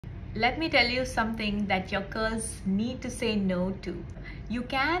Let me tell you something that your curls need to say no to. You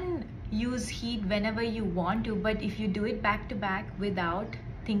can use heat whenever you want to, but if you do it back to back without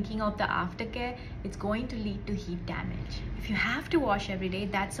thinking of the aftercare, it's going to lead to heat damage. If you have to wash every day,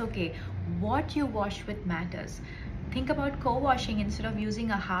 that's okay. What you wash with matters. Think about co-washing instead of using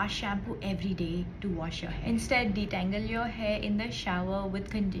a harsh shampoo every day to wash your hair. Instead, detangle your hair in the shower with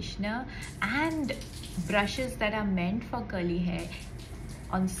conditioner and brushes that are meant for curly hair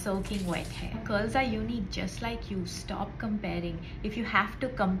on soaking wet hair. Curls are unique just like you. Stop comparing. If you have to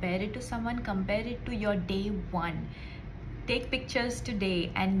compare it to someone, compare it to your day one. Take pictures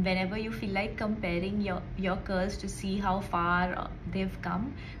today, and whenever you feel like comparing your curls to see how far they've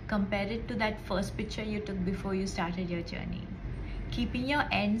come, compare it to that first picture you took before you started your journey. Keeping your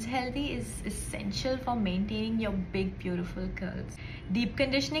ends healthy is essential for maintaining your big, beautiful curls. Deep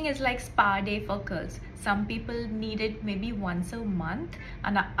conditioning is like spa day for curls. Some people need it maybe once a month,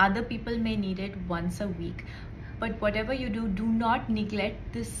 and other people may need it once a week. But whatever you do, do not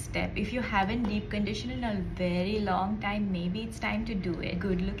neglect this step. If you haven't deep conditioned in a very long time, maybe it's time to do it.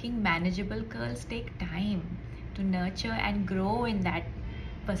 Good looking, manageable curls take time to nurture and grow in that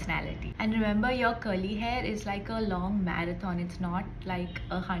personality. And remember, your curly hair is like a long marathon. It's not like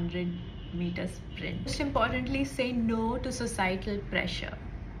a 100-meter sprint. Most importantly, say no to societal pressure.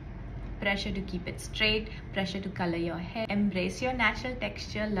 Pressure to keep it straight, pressure to color your hair. Embrace your natural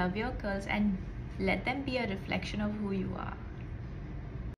texture, love your curls, and let them be a reflection of who you are.